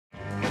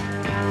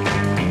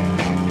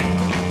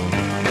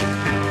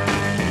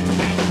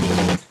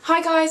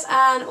Hi guys,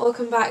 and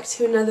welcome back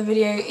to another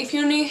video. If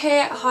you're new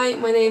here, hi,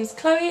 my name's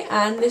Chloe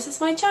and this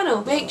is my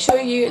channel. Make sure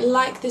you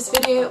like this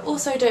video,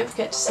 also don't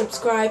forget to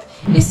subscribe.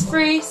 It's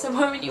free, so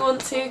why wouldn't you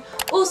want to?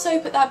 Also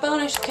put that bell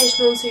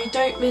notification on so you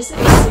don't miss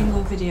a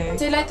single video.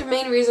 So the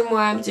main reason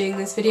why I'm doing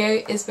this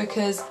video is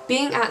because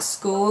being at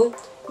school,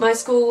 my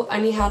school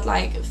only had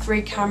like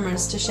 3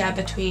 cameras to share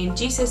between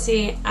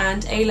GCSE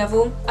and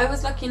A-level. I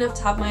was lucky enough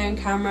to have my own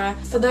camera.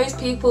 For those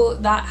people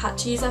that had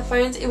to use their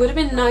phones, it would have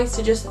been nice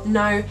to just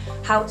know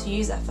how to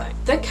use their phone.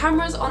 The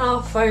cameras on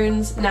our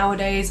phones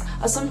nowadays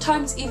are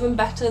sometimes even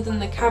better than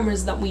the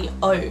cameras that we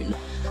own.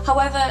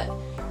 However,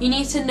 you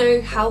need to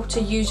know how to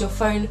use your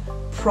phone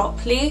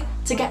properly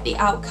to get the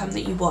outcome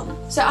that you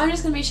want. So I'm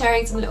just going to be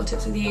sharing some little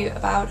tips with you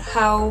about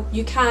how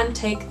you can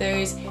take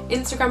those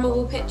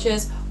Instagrammable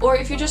pictures, or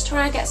if you're just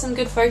trying to get some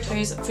good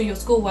photos for your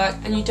schoolwork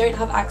and you don't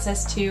have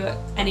access to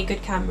any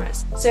good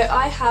cameras. So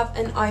I have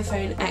an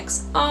iPhone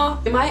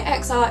XR. My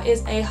XR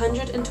is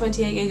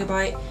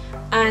 128GB,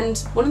 and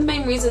one of the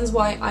main reasons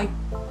why I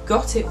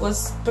got it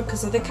was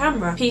because of the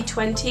camera.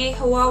 P20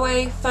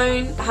 Huawei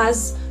phone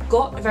has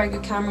got a very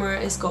good camera,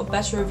 it's got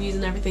better reviews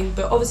and everything,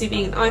 but obviously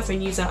being an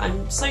iPhone user,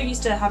 I'm so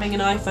used to having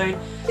an iPhone,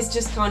 it's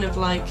just kind of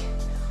like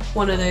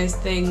one of those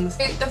things.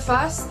 The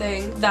first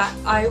thing that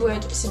I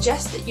would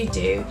suggest that you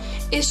do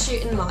is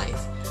shoot in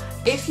live.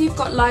 If you've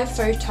got live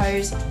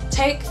photos,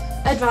 take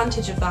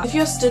advantage of that. If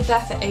you're stood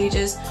there for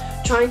ages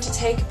trying to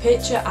take a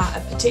picture at a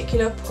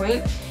particular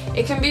point,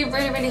 it can be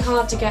really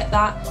hard to get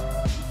that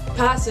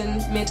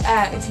person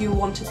mid-air if you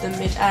wanted them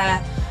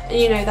mid-air,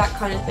 you know, that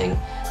kind of thing.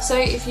 So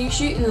if you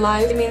shoot in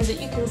live, it means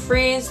that you can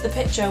freeze the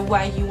picture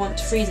where you want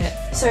to freeze it.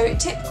 So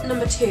tip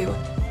number 2,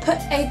 put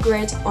a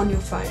grid on your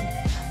phone.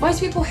 Most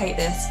people hate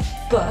this,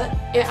 but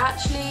it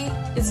actually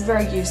is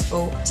very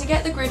useful. To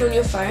get the grid on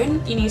your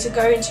phone, you need to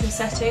go into your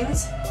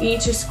settings, you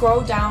need to scroll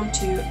down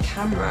to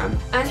camera,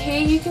 and here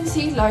you can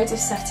see loads of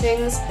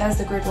settings. There's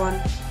the grid one.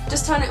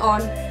 Just turn it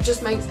on,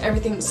 just makes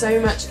everything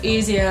so much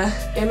easier.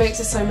 It makes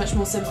it so much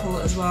more simple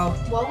as well.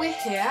 While we're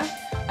here,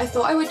 I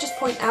thought I would just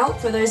point out,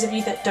 for those of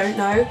you that don't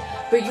know,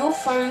 but your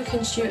phone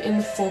can shoot in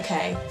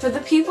 4K. For the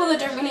people that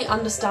don't really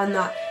understand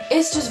that,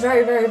 it's just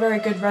very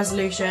good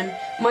resolution.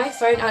 My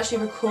phone actually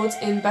records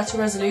in better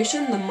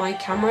resolution than my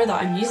camera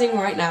that I'm using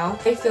right now.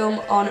 I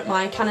film on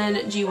my Canon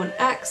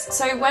G1X,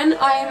 so when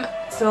I'm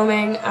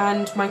filming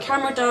and my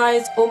camera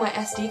dies or my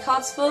SD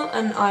card's full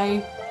and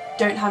I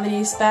don't have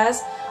any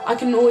spares, I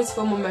can always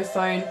film on my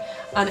phone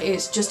and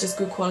it's just as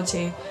good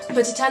quality.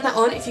 But to turn that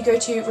on, if you go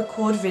to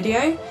record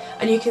video,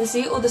 and you can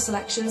see all the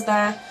selections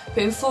there, but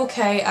in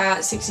 4K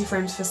at 60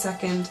 frames per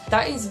second,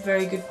 that is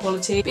very good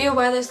quality. Be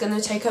aware there's going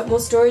to take up more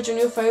storage on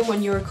your phone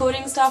when you're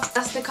recording stuff.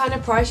 That's the kind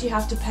of price you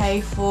have to pay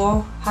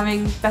for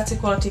having better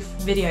quality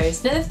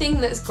videos. Another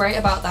thing that's great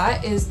about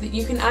that is that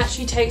you can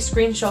actually take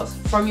screenshots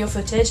from your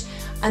footage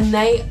and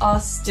they are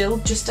still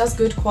just as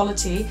good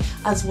quality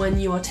as when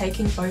you are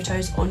taking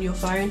photos on your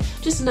phone.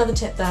 Just another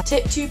tip there.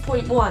 Tip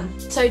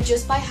 2.1. So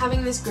just by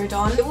having this grid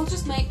on, it will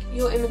just make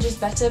your images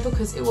better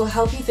because it will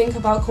help you think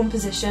about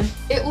composition.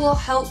 It will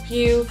help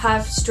you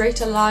have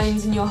straighter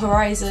lines in your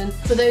horizon.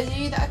 For those of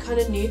you that are kind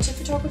of new to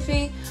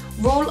photography,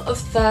 rule of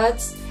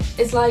thirds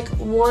is like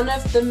one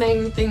of the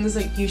main things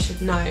that you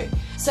should know.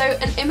 So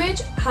an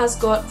image has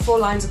got 4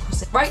 lines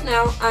across it. Right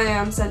now I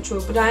am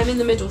central, but I am in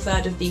the middle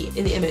third in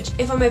the image.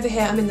 If I'm over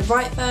here, I'm in the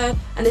right third,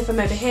 and if I'm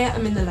over here,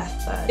 I'm in the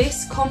left third.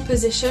 This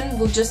composition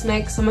will just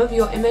make some of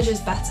your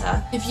images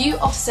better. If you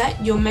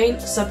offset your main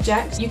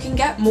subject, you can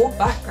get more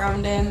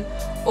background in,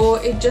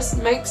 or it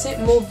just makes it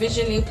more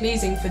visually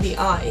pleasing for the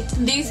eye.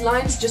 These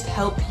lines just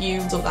help you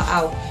sort that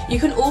out. You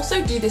can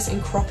also do this in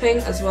cropping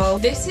as well.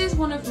 This is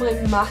one of my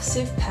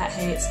massive pet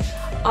hates.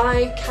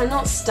 I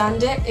cannot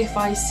stand it if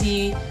I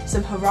see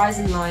some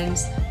horizon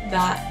lines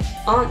that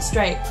aren't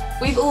straight.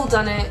 We've all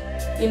done it,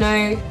 you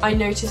know. I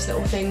notice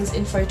little things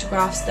in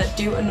photographs that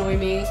do annoy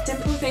me.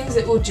 Simple things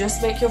that will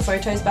just make your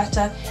photos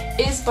better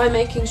is by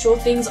making sure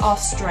things are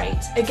straight.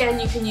 Again,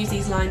 you can use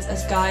these lines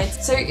as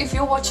guides. So if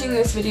you're watching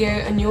this video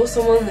and you're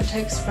someone that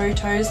takes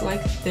photos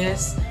like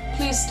this,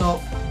 please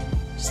stop.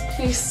 Just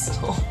please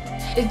stop.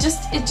 It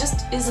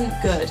just isn't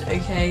good,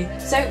 okay?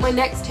 So my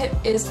next tip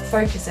is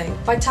focusing.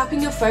 By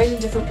tapping your phone in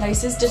different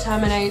places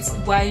determines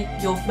where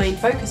your main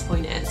focus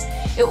point is.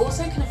 It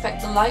also can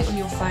affect the light on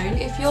your phone.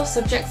 If your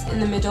subject's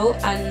in the middle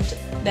and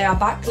they are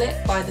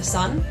backlit by the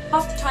sun,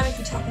 half the time if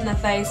you tap on their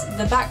face,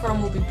 the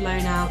background will be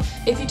blown out.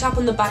 If you tap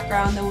on the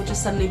background, there will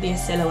just suddenly be a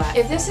silhouette.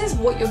 If this is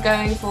what you're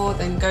going for,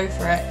 then go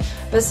for it.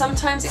 But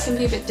sometimes it can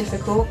be a bit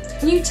difficult.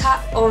 When you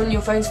tap on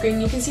your phone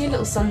screen, you can see a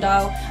little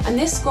sundial, and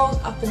this scrolls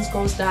up and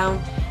scrolls down.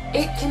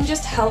 It can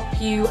just help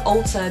you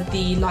alter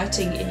the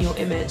lighting in your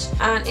image,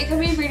 and it can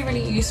be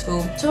really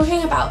useful.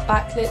 Talking about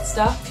backlit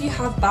stuff, if you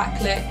have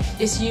backlit,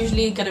 it's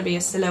usually going to be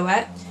a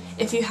silhouette.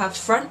 If you have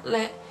front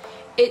lit,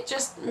 it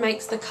just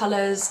makes the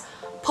colours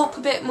pop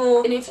a bit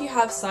more, and if you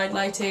have side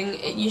lighting,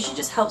 it usually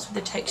just helps with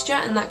the texture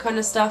and that kind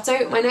of stuff.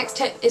 So my next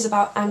tip is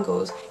about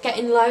angles,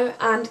 getting low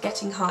and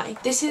getting high.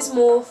 This is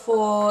more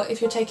for if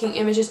you're taking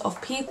images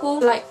of people,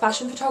 like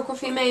fashion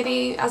photography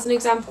maybe as an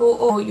example,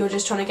 or you're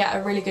just trying to get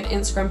a really good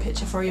Instagram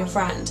picture for your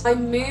friend. By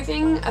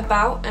moving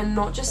about and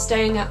not just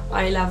staying at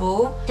eye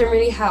level can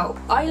really help.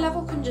 Eye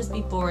level can just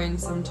be boring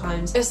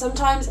sometimes. It's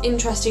sometimes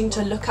interesting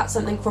to look at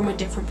something from a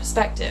different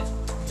perspective.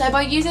 So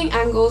by using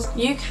angles,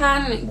 you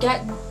can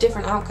get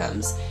different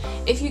outcomes.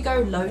 If you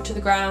go low to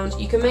the ground,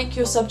 you can make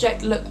your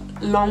subject look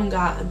longer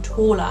and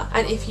taller,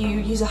 and if you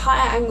use a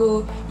higher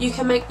angle, you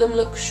can make them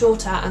look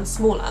shorter and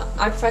smaller.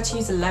 I prefer to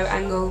use a low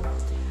angle,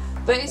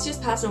 but it's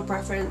just personal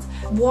preference.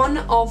 One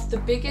of the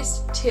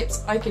biggest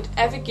tips I could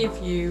ever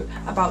give you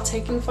about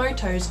taking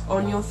photos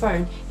on your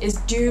phone is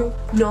do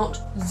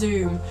not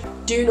zoom.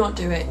 Do not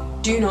do it.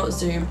 Do not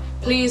zoom.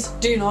 Please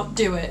do not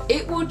do it.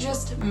 It will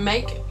just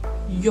make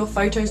your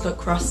photos look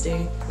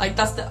crusty. Like,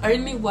 that's the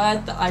only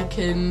word that I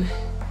can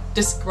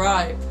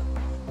describe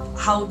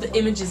how the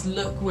images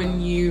look when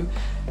you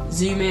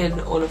zoom in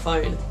on a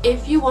phone.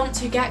 If you want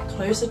to get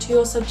closer to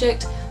your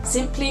subject,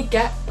 simply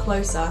get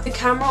closer. The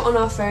camera on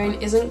our phone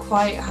isn't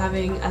quite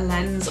having a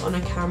lens on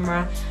a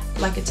camera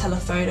like a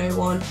telephoto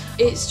one.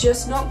 It's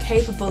just not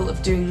capable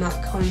of doing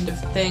that kind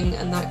of thing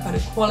and that kind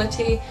of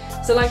quality.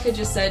 So like I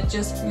just said,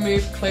 just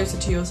move closer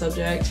to your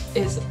subject.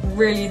 It's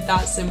really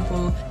that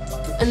simple.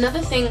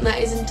 Another thing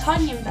that is a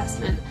tiny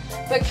investment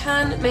but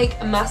can make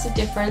a massive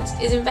difference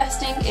is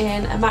investing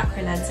in a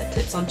macro lens that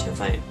clips onto your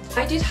phone.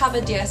 I did have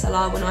a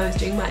DSLR when I was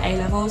doing my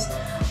A-levels,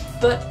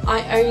 but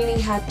I only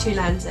had two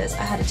lenses.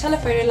 I had a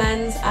telephoto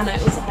lens and I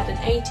also had an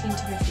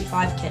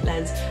 18-55 kit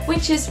lens,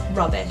 which is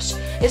rubbish.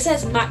 It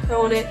says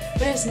macro on it,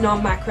 but it's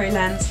not macro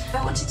lens.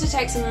 I wanted to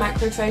take some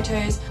macro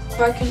photos,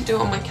 but I couldn't do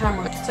it on my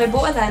camera. So I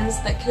bought a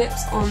lens that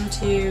clips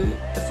onto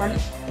the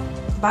front,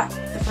 the back,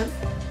 the front,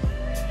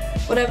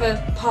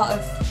 whatever part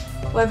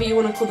of, whatever you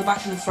want to call the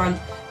back and the front.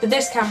 But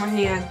this camera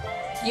here,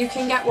 you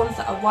can get ones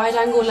that are wide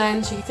angle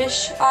lens, you can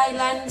fish eye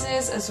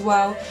lenses as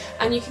well,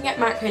 and you can get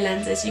macro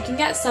lenses. You can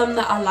get some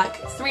that are like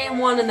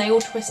 3-in-1 and they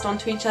all twist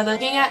onto each other. You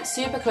can get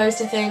super close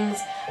to things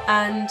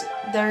and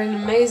they're an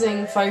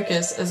amazing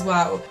focus as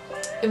well.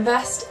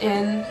 Invest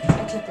in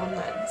a clip-on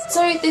lens.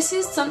 So this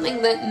is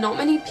something that not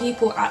many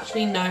people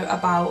actually know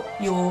about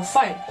your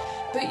phone,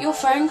 but your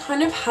phone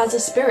kind of has a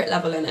spirit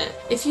level in it.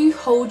 If you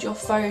hold your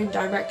phone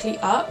directly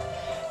up,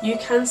 you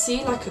can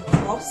see like a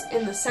cross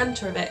in the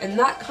center of it, and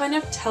that kind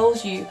of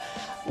tells you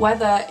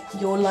whether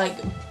you're like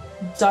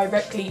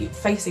directly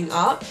facing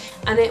up,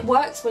 and it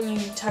works when you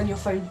turn your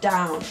phone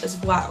down as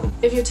well.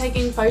 If you're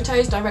taking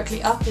photos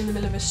directly up in the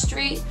middle of a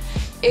street,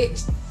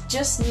 it's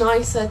just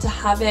nicer to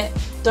have it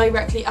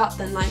directly up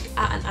than like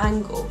at an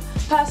angle.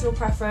 Personal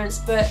preference,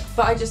 but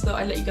I just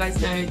thought I'd let you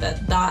guys know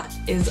that that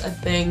is a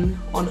thing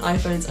on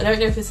iPhones. I don't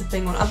know if it's a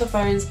thing on other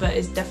phones, but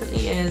it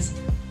definitely is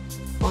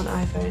on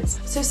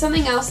iPhones. So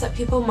something else that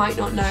people might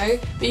not know,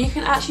 but you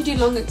can actually do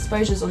long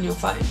exposures on your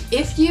phone.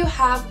 If you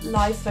have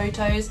live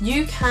photos,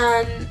 you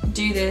can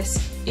do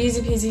this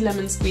easy peasy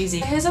lemon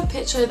squeezy. Here's a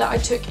picture that I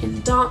took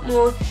in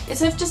Dartmoor.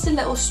 It's of just a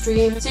little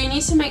stream, so you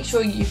need to make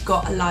sure you've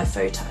got a live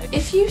photo.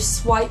 If you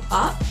swipe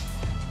up,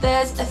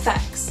 there's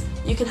effects.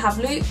 You can have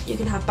loop, you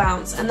can have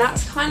bounce, and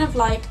that's kind of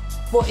like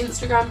what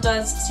Instagram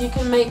does, so you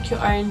can make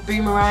your own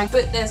boomerang.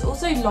 But there's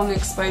also long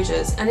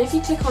exposures, and if you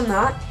click on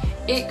that,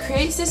 it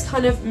creates this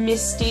kind of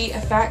misty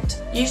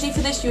effect. Usually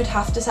for this you would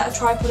have to set a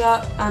tripod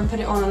up and put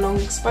it on a long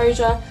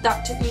exposure.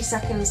 That took me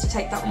seconds to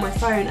take that on my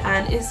phone,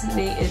 and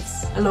instantly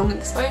it's a long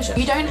exposure.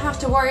 You don't have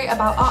to worry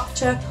about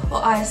aperture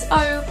or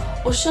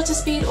ISO or shutter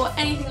speed or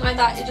anything like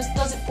that. It just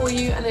does it for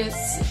you and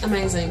it's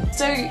amazing.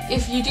 So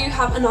if you do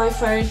have an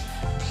iPhone,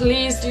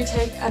 please do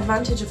take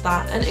advantage of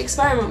that and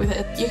experiment with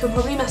it. You can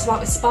probably mess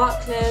about with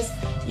sparklers,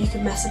 you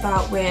can mess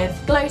about with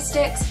glow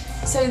sticks.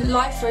 So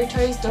live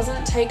photos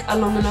doesn't take a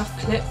long enough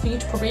clip for you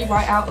to probably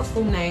write out a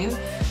full name.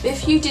 But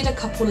if you did a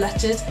couple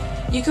letters,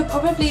 you could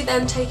probably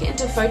then take it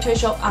into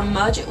Photoshop and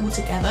merge it all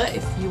together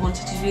if you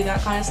wanted to do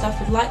that kind of stuff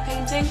with light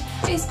painting.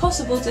 It's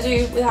possible to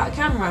do without a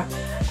camera,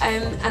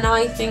 and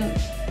I think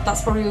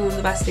that's probably one of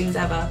the best things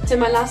ever. So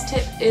my last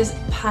tip is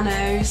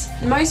panos.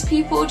 Most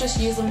people just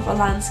use them for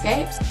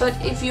landscapes, but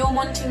if you're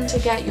wanting to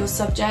get your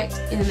subject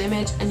in an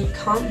image and you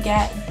can't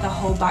get the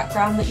whole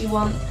background that you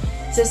want,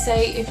 so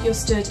say if you're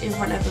stood in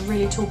front of a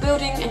really tall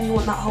building and you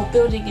want that whole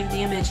building in the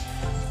image,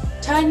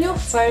 turn your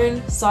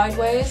phone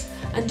sideways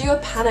and do a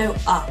pano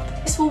up.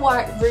 This will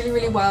work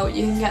really well.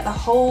 You can get the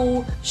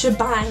whole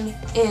shebang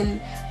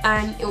in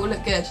and it will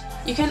look good.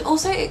 You can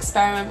also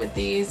experiment with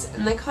these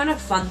and they're kind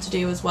of fun to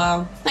do as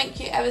well.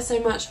 Thank you ever so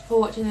much for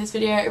watching this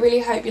video. I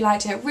really hope you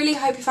liked it. I really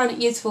hope you found it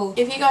useful.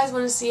 If you guys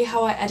want to see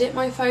how I edit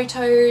my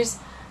photos,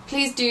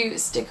 please do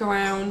stick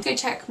around. Go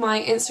check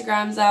my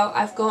Instagrams out.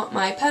 I've got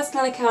my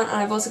personal account and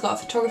I've also got a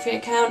photography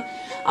account.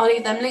 I'll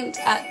leave them linked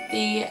at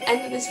the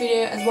end of this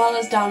video as well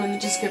as down in the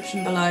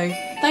description below.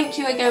 Thank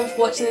you again for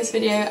watching this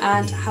video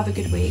and have a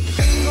good week.